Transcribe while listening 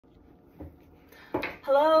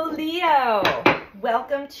Hello, Leo.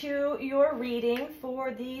 Welcome to your reading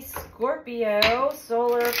for the Scorpio partial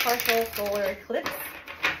solar eclipse,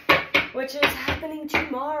 which is happening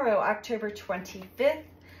tomorrow, October 25th.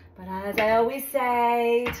 But as I always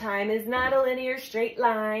say, time is not a linear straight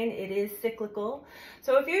line. It is cyclical.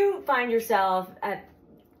 So if you find yourself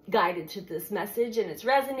guided to this message and it's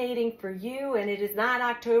resonating for you, and it is not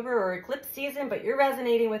October or eclipse season, but you're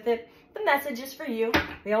resonating with it, the message is for you.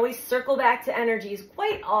 We always circle back to energies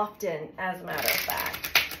quite often, as a matter of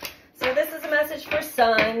fact. So this is a message for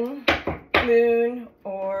sun, moon,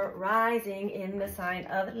 or rising in the sign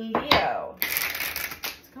of Leo.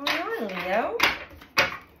 What's going on, Leo?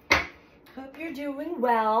 Hope you're doing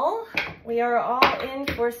well. We are all in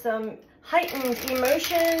for some heightened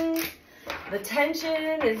emotions. The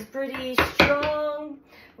tension is pretty strong.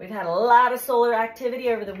 We've had a lot of solar activity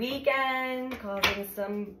over the weekend, causing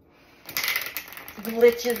some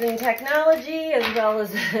glitches in technology, as well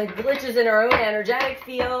as glitches in our own energetic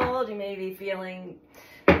field. You may be feeling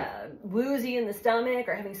woozy in the stomach,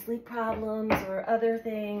 or having sleep problems, or other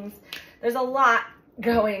things. There's a lot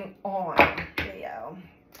going on, Leo.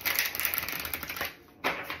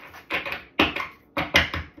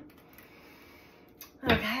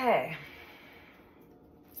 Okay.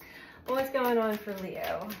 What's going on for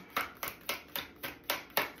Leo?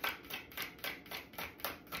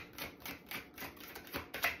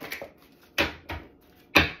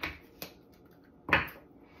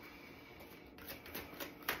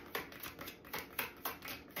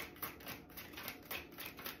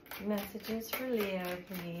 Messages for Leo,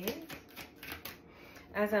 please.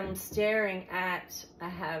 As I'm staring at,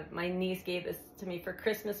 my niece gave this to me for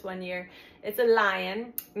Christmas one year. It's a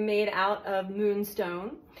lion made out of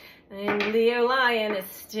moonstone. And Leo lion is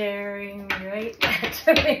staring right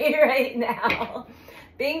at me right now.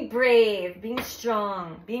 Being brave, being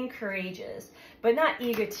strong, being courageous, but not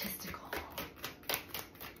egotistical.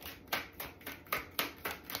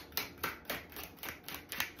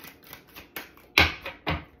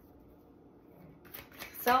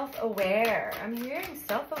 Self-aware. I'm hearing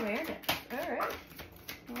self-awareness. All right.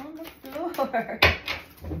 On the floor.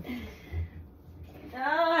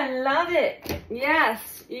 Oh, I love it.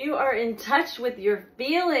 Yes, you are in touch with your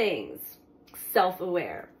feelings.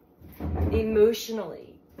 Self-aware.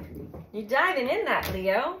 Emotionally. You're diving in that,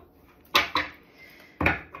 Leo.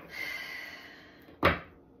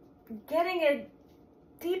 Getting a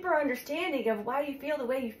deeper understanding of why you feel the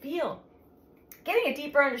way you feel. Getting a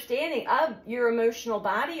deeper understanding of your emotional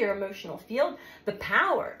body, your emotional field, the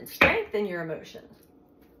power and strength in your emotions.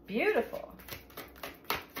 Beautiful.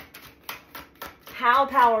 How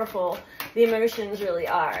powerful the emotions really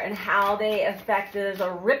are, and how they affect, there's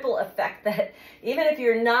a ripple effect that even if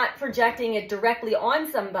you're not projecting it directly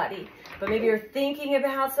on somebody, but maybe you're thinking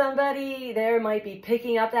about somebody, they might be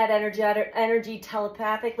picking up that energy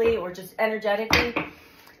telepathically or just energetically.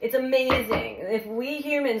 It's amazing. If we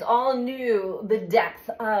humans all knew the depth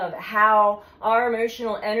of how our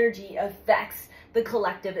emotional energy affects the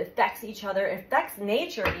collective, affects each other, affects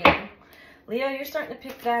nature even. Leo, you're starting to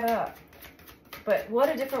pick that up. But what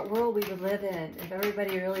a different world we would live in if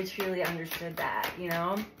everybody really truly understood that, you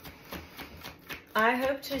know? I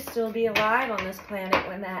hope to still be alive on this planet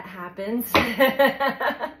when that happens.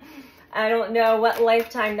 I don't know what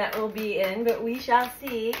lifetime that will be in, but we shall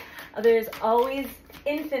see. There's always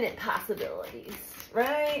infinite possibilities,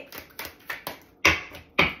 right?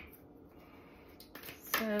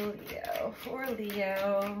 So Leo, for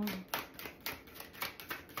Leo.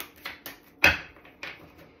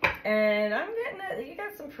 And I'm getting that you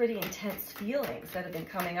got some pretty intense feelings that have been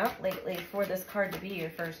coming up lately for this card to be your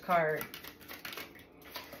first card.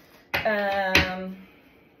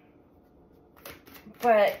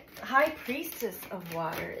 But High Priestess of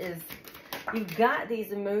Water is, you've got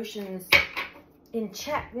these emotions in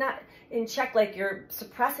check, not in check like you're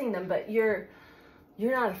suppressing them, but you're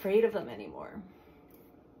not afraid of them anymore.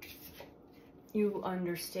 You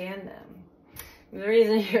understand them. The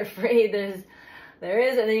reason you're afraid, there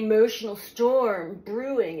is an emotional storm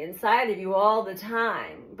brewing inside of you all the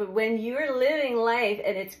time. But when you're living life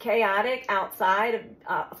and it's chaotic outside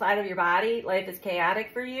of your body, life is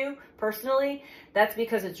chaotic for you personally, that's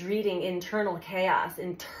because it's reading internal chaos,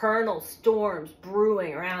 internal storms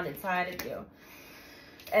brewing around inside of you.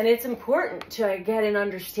 And it's important to get an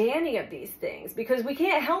understanding of these things because we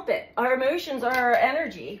can't help it. Our emotions are our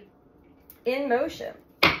energy in motion.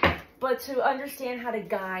 But to understand how to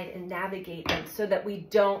guide and navigate them so that we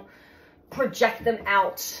don't project them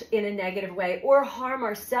out in a negative way or harm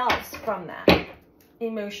ourselves from that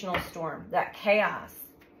emotional storm, that chaos.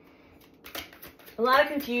 A lot of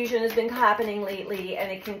confusion has been happening lately,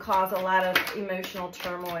 and it can cause a lot of emotional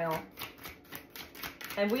turmoil.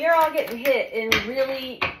 And we are all getting hit in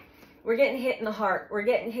we're getting hit in the heart. We're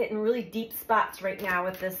getting hit in really deep spots right now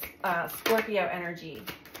with this Scorpio energy.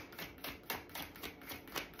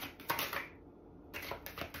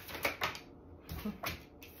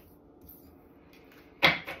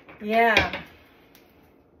 Yeah.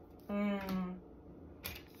 And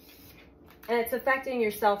it's affecting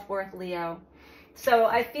your self-worth, Leo. So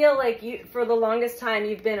I feel like you, for the longest time,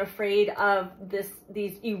 you've been afraid of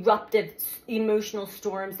these eruptive emotional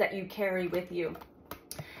storms that you carry with you.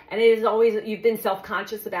 And it is always, you've been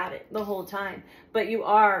self-conscious about it the whole time. But you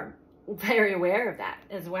are very aware of that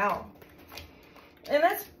as well. And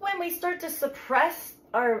that's when we start to suppress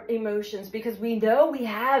our emotions, because we know we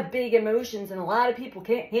have big emotions and a lot of people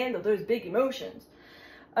can't handle those big emotions.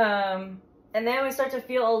 And then we start to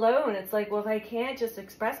feel alone. It's like, well, if I can't just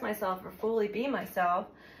express myself or fully be myself,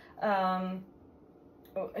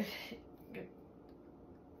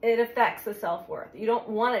 it affects the self-worth. You don't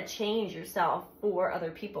want to change yourself for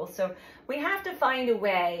other people. So we have to find a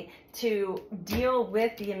way to deal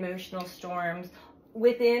with the emotional storms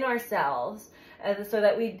within ourselves, so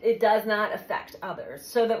that it does not affect others,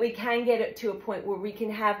 so that we can get it to a point where we can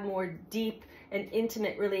have more deep and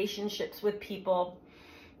intimate relationships with people.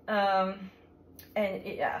 And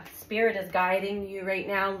yeah, Spirit is guiding you right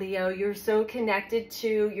now, Leo. You're so connected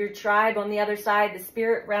to your tribe on the other side, the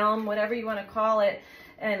spirit realm, whatever you want to call it,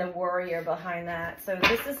 and the warrior behind that. So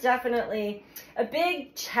this is definitely a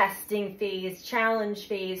big testing phase, challenge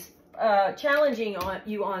phase, challenging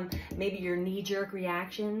you on maybe your knee-jerk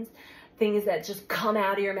reactions, things that just come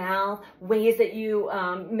out of your mouth, ways that you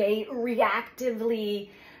may reactively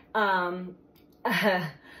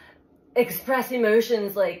express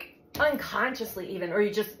emotions, like unconsciously even, or you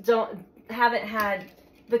just haven't had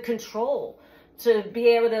the control to be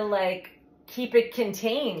able to like keep it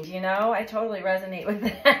contained, you know? I totally resonate with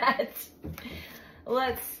that.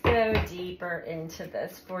 Let's go deeper into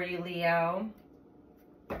this for you, Leo.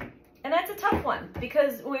 And that's a tough one,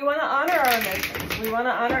 because we want to honor our emotions. We want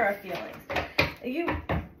to honor our feelings.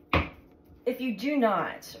 If you do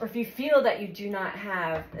not, or if you feel that you do not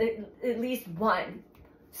have at least one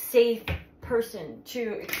safe person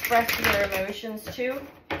to express your emotions to,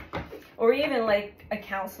 or even like a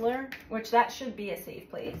counselor, which that should be a safe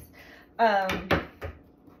place.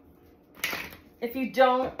 If you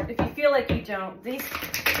feel like you don't, these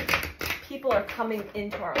people are coming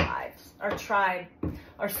into our lives, our tribe,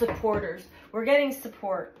 our supporters. We're getting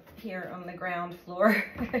support here on the ground floor.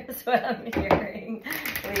 That's what I'm hearing,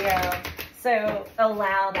 Leo. So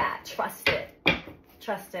allow that, trust it,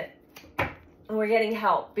 trust it. And we're getting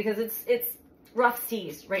help, because it's rough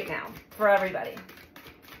seas right now for everybody.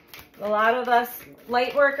 A lot of us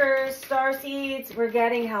light workers, star seeds, we're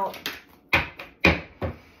getting help.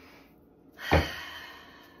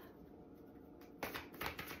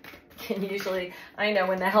 And usually, I know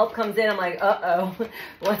when the help comes in, I'm like, uh-oh,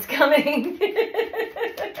 what's coming?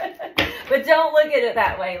 But don't look at it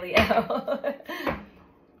that way, Leo.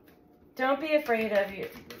 Don't be afraid of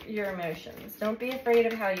your emotions. Don't be afraid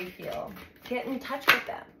of how you feel. Get in touch with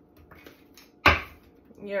them.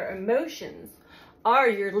 Your emotions are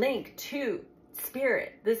your link to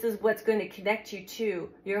spirit. This is what's going to connect you to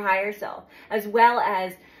your higher self, as well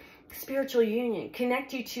as spiritual union,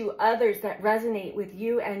 connect you to others that resonate with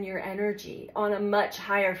you and your energy on a much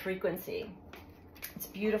higher frequency. It's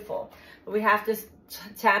beautiful. But we have to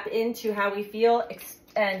tap into how we feel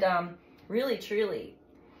and really, truly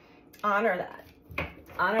honor that.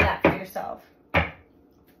 Honor that for yourself.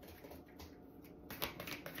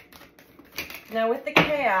 Now with the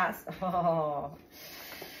chaos,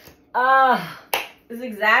 this is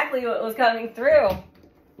exactly what was coming through.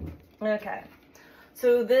 Okay.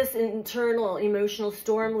 So this internal emotional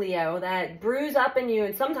storm, Leo, that brews up in you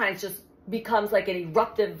and sometimes just becomes like an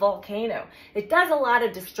eruptive volcano. It does a lot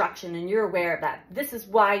of destruction, and you're aware of that. This is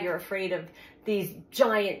why you're afraid of these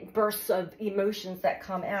giant bursts of emotions that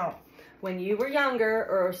come out. When you were younger,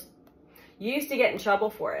 or you used to get in trouble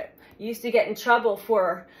for it. You used to get in trouble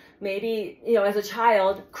for maybe, you know, as a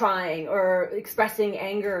child, crying or expressing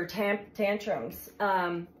anger or tantrums.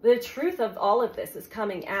 The truth of all of this is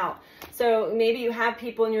coming out. So maybe you have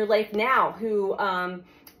people in your life now who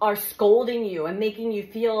are scolding you and making you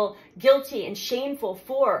feel guilty and shameful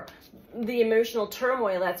for the emotional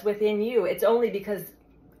turmoil that's within you. It's only because,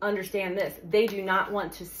 understand this, they do not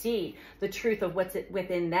want to see the truth of what's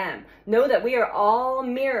within them. Know that we are all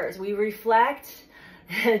mirrors. We reflect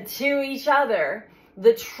to each other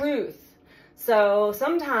the truth. So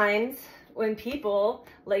sometimes when people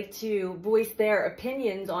like to voice their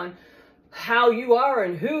opinions on how you are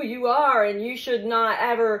and who you are, and you should not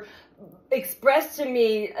ever express to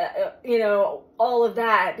me, you know, all of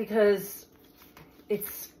that, because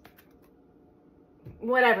it's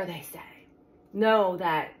whatever they say. Know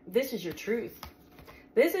that this is your truth.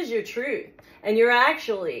 This is your truth. And you're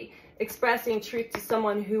actually expressing truth to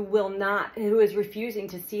someone who who is refusing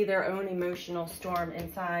to see their own emotional storm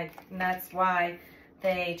inside. And that's why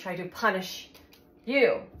they try to punish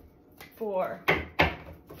you for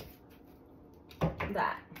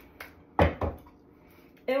that.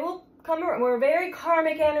 It will come around. We're very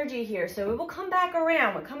karmic energy here, so it will come back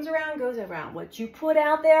around. What comes around goes around. What you put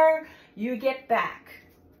out there, you get back.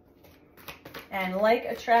 And like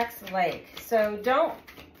attracts like. So don't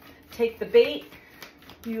take the bait.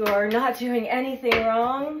 You are not doing anything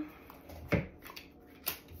wrong.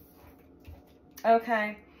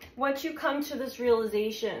 Okay. Once you come to this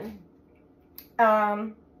realization,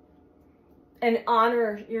 and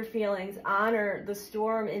honor your feelings, honor the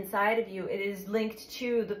storm inside of you. It is linked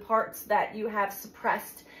to the parts that you have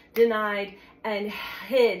suppressed, denied, and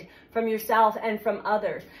hid from yourself and from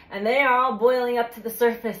others. And they are all boiling up to the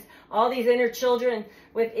surface. All these inner children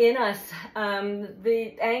within us,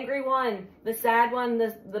 the angry one, the sad one,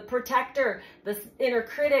 the protector, the inner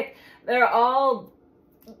critic, they're all,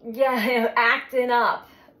 acting up.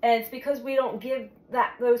 And it's because we don't give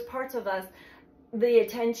those parts of us the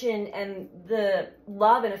attention and the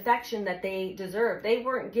love and affection that they deserve. They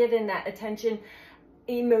weren't given that attention,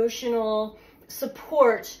 emotional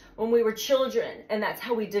support when we were children, and that's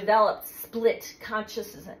how we developed split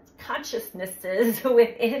consciousnesses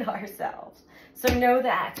within ourselves. So know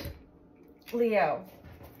that, Leo,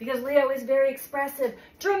 because Leo is very expressive,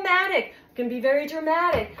 dramatic, can be very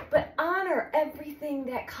dramatic, but honor everything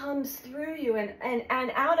that comes through you and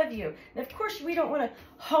out of you. And of course, we don't want to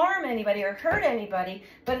harm anybody or hurt anybody,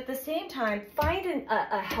 but at the same time, find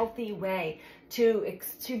a healthy way to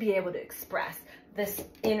be able to express this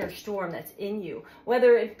inner storm that's in you,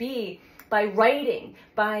 whether it be by writing,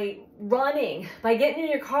 by running, by getting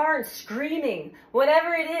in your car and screaming,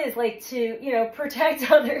 whatever it is, like to, protect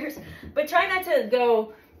others, but try not to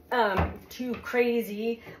go too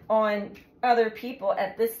crazy on other people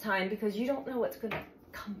at this time, because you don't know what's going to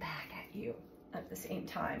come back at you at the same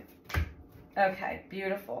time. Okay,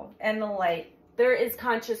 beautiful. And the light. There is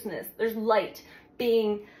consciousness. There's light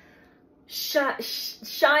being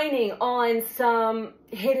shining on some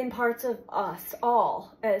hidden parts of us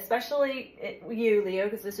all, especially you, Leo,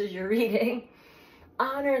 because this is your reading.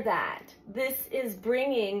 Honor that. This is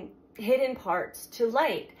bringing hidden parts to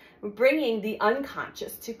light, bringing the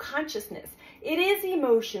unconscious to consciousness. It is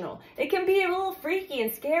emotional. It can be a little freaky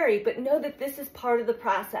and scary, but know that this is part of the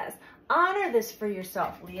process. Honor this for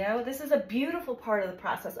yourself, Leo. This is a beautiful part of the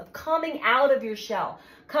process of coming out of your shell,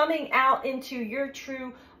 coming out into your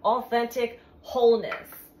true, authentic wholeness.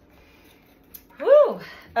 Woo!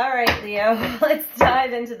 All right, Leo, let's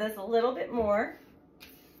dive into this a little bit more.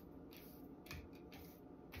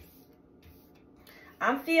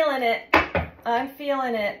 I'm feeling it. I'm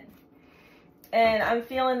feeling it. And I'm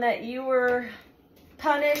feeling that you were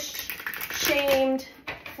punished, shamed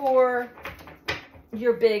for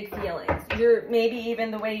your big feelings, maybe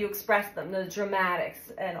even the way you express them, the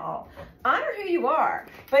dramatics and all. Honor who you are.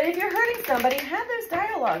 But if you're hurting somebody, have those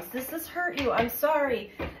dialogues. This has hurt you. I'm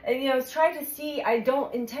sorry. And, try to see, I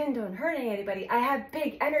don't intend on hurting anybody. I have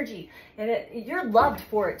big energy. And you're loved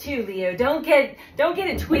for it too, Leo. Don't get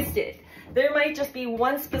it twisted. There might just be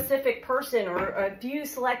one specific person or a few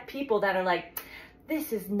select people that are like,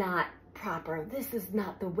 this is not proper. This is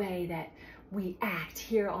not the way that we act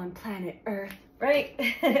here on planet Earth,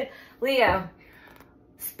 right? Leo,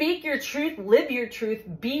 speak your truth, live your truth,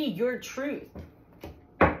 be your truth.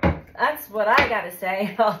 That's what I got to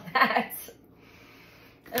say about that.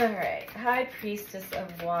 All right, High Priestess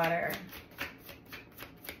of Water.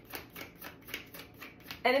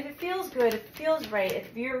 And if it feels good, if it feels right,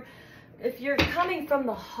 if you're coming from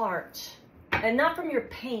the heart and not from your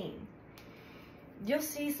pain, you'll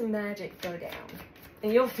see some magic go down.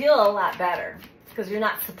 And you'll feel a lot better because you're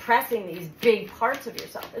not suppressing these big parts of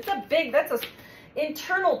yourself. That's an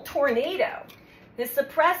internal tornado. To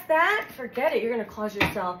suppress that, forget it. You're going to cause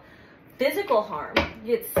yourself physical harm.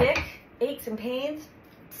 You get sick, aches and pains,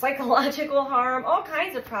 psychological harm, all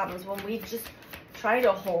kinds of problems when we just try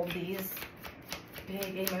to hold these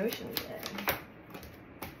big emotions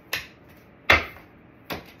in.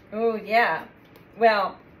 Oh, yeah.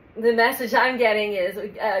 Well, the message I'm getting is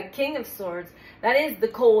King of Swords. That is the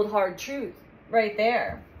cold, hard truth right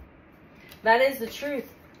there. That is the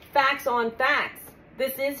truth. Facts on facts.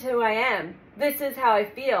 This is who I am. This is how I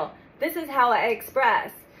feel. This is how I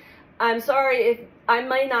express. I'm sorry if I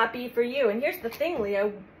might not be for you. And here's the thing,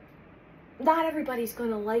 Leo, not everybody's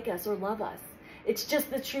going to like us or love us. It's just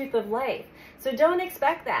the truth of life. So don't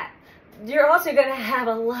expect that. You're also going to have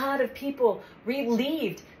a lot of people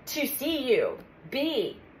relieved to see you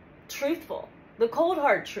be truthful, the cold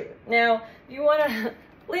hard truth. Now, you want to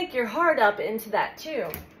link your heart up into that too.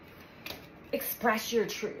 Express your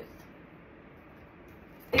truth.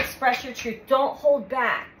 Express your truth. Don't hold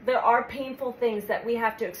back. There are painful things that we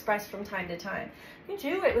have to express from time to time. You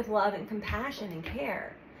do it with love and compassion and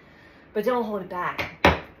care, but don't hold it back.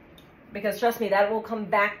 Because trust me, that will come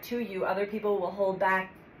back to you. Other people will hold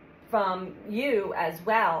back from you as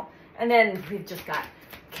well. And then we've just got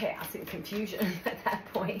chaos and confusion at that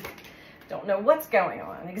point. Don't know what's going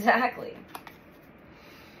on exactly.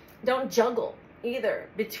 Don't juggle either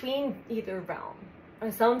between either realm.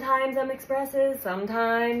 Sometimes I'm expressive,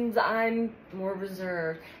 sometimes I'm more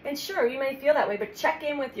reserved. And sure, you may feel that way, but check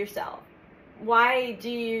in with yourself. Why do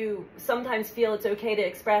you sometimes feel it's okay to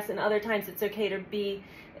express and other times it's okay to be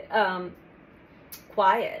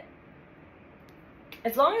quiet?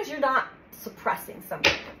 As long as you're not suppressing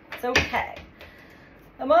something, it's okay.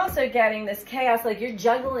 I'm also getting this chaos, like you're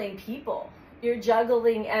juggling people. You're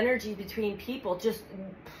juggling energy between people just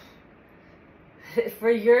for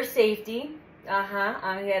your safety.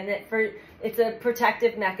 I'm getting it. It's a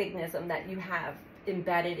protective mechanism that you have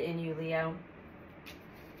embedded in you, Leo.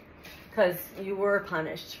 Because you were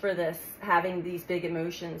punished for this, having these big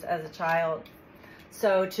emotions as a child.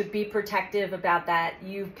 So to be protective about that,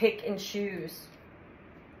 you pick and choose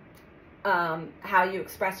how you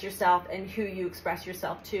express yourself and who you express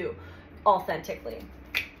yourself to authentically.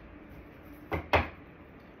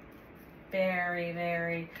 Very,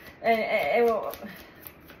 very. And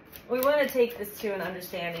we want to take this to an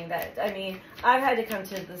understanding that, I mean, I've had to come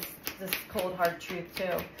to this cold hard truth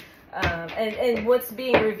too. And what's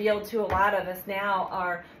being revealed to a lot of us now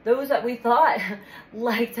are those that we thought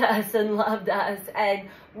liked us and loved us and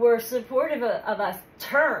were supportive of us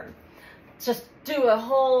just do a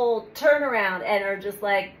whole turnaround and are just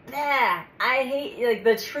like, bah, I hate you. Like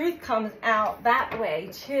the truth comes out that way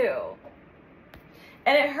too.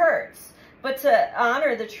 And it hurts. But to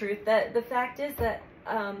honor the truth, that the fact is that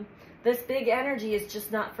this big energy is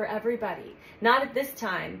just not for everybody. Not at this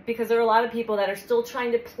time, because there are a lot of people that are still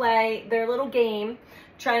trying to play their little game,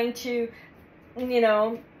 trying to, you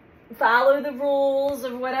know, follow the rules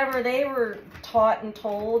of whatever they were taught and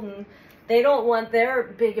told, and they don't want their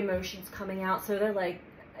big emotions coming out, so they're like,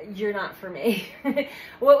 you're not for me.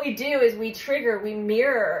 What we do is we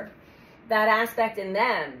mirror that aspect in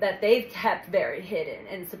them that they've kept very hidden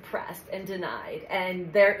and suppressed and denied,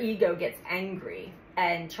 and their ego gets angry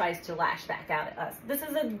and tries to lash back out at us. This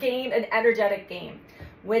is a game, an energetic game,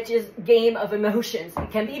 which is game of emotions.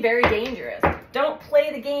 It can be very dangerous. Don't play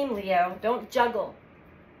the game, Leo. Don't juggle.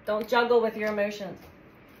 Don't juggle with your emotions.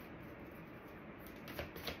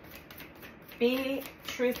 Be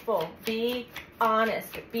truthful. Be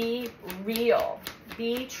honest. Be real.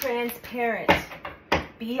 Be transparent.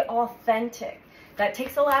 Be authentic. That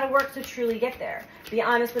takes a lot of work to truly get there. Be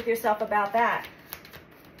honest with yourself about that.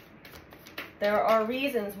 There are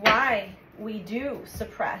reasons why we do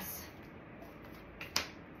suppress.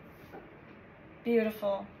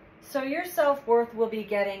 Beautiful. So your self-worth will be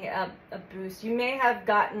getting a boost. You may have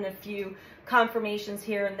gotten a few confirmations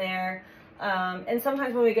here and there. And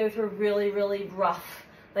sometimes when we go through really, really rough,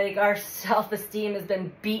 like our self-esteem has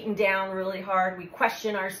been beaten down really hard, we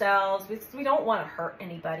question ourselves. We don't want to hurt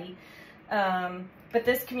anybody. But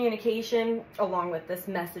this communication, along with this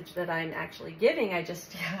message that I'm actually giving, I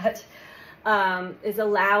just got, is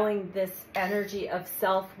allowing this energy of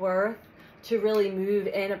self-worth to really move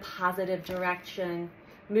in a positive direction.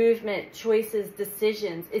 Movement, choices,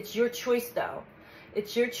 decisions. It's your choice though.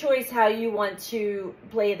 It's your choice how you want to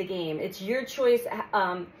play the game. It's your choice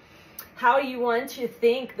how you want to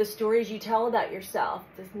think, the stories you tell about yourself.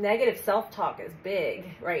 This negative self-talk is big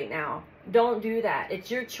right now. Don't do that. It's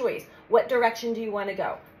your choice. What direction do you want to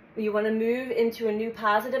go? You want to move into a new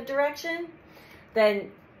positive direction? Then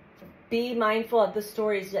be mindful of the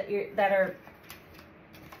stories that are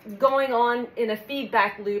going on in a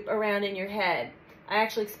feedback loop around in your head. I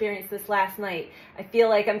actually experienced this last night. I feel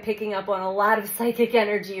like I'm picking up on a lot of psychic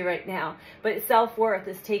energy right now. But self-worth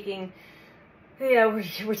is taking, you know,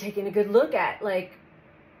 we're taking a good look at, like,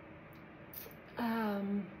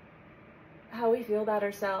 how we feel about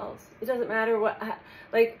ourselves. It doesn't matter what,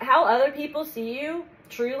 like, how other people see you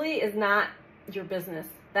truly is not your business.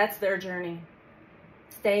 That's their journey.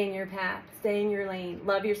 Stay in your path. Stay in your lane.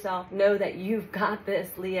 Love yourself. Know that you've got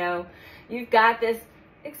this, Leo. You've got this.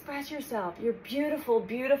 Express yourself. You're beautiful,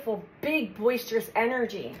 beautiful, big, boisterous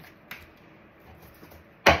energy.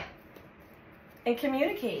 and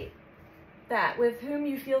communicate that with whom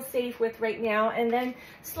you feel safe with right now. And then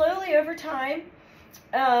slowly over time,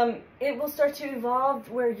 it will start to evolve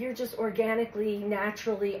where you're just organically,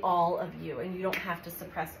 naturally all of you, and you don't have to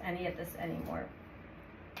suppress any of this anymore.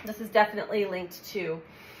 This is definitely linked to,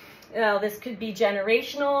 this could be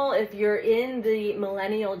generational. If you're in the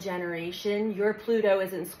millennial generation, your Pluto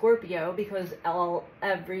is in Scorpio, because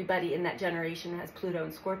everybody in that generation has Pluto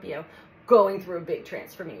and Scorpio going through a big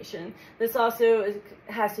transformation. This also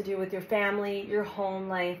has to do with your family, your home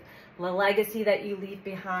life, the legacy that you leave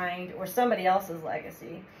behind, or somebody else's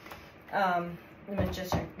legacy. The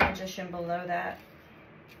magician below that.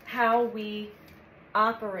 How we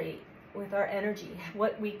operate with our energy,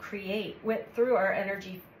 what we create through our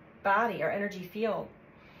energy body, our energy field.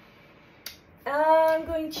 I'm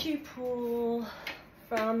going to pull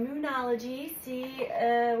from Moonology, see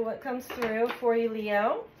what comes through for you,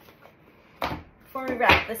 Leo. Before we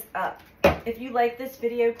wrap this up, if you like this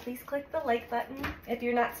video, please click the like button. If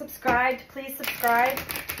you're not subscribed, please subscribe.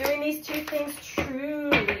 Doing these two things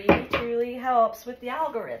truly helps with the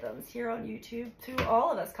algorithms here on YouTube to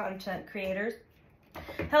all of us content creators.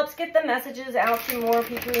 Helps get the messages out to more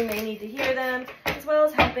people who may need to hear them, as well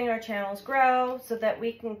as helping our channels grow so that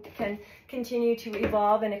we can continue to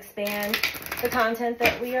evolve and expand the content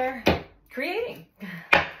that we are creating.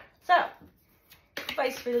 So,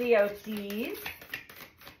 advice for Leo, please.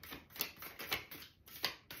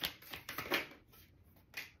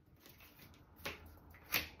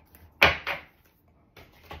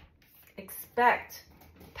 Expect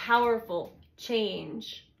powerful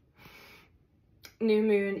change. New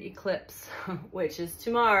moon eclipse, which is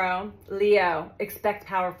tomorrow. Leo, expect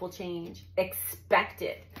powerful change. Expect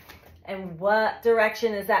it. And what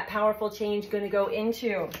direction is that powerful change going to go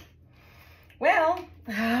into? Well,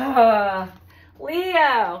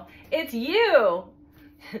 Leo, it's you.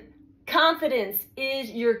 Confidence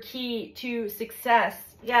is your key to success.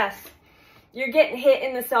 Yes, you're getting hit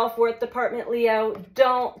in the self-worth department, Leo.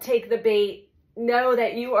 Don't take the bait. Know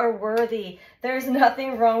that you are worthy. There's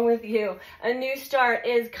nothing wrong with you. A new start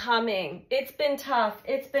is coming. It's been tough.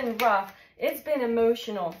 It's been rough. It's been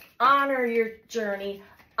emotional. Honor your journey.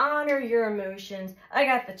 Honor your emotions. I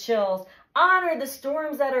got the chills. Honor the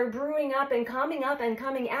storms that are brewing up and coming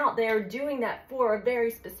out. They are doing that for a very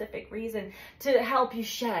specific reason, to help you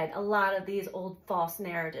shed a lot of these old false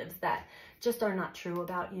narratives that just are not true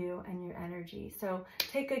about you and your energy. So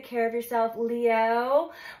take good care of yourself,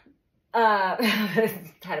 Leo. Had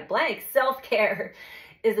a blank. Self-care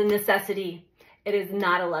is a necessity. It is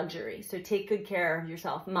not a luxury. So take good care of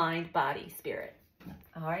yourself, mind, body, spirit.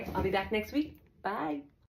 All right. I'll be back next week. Bye.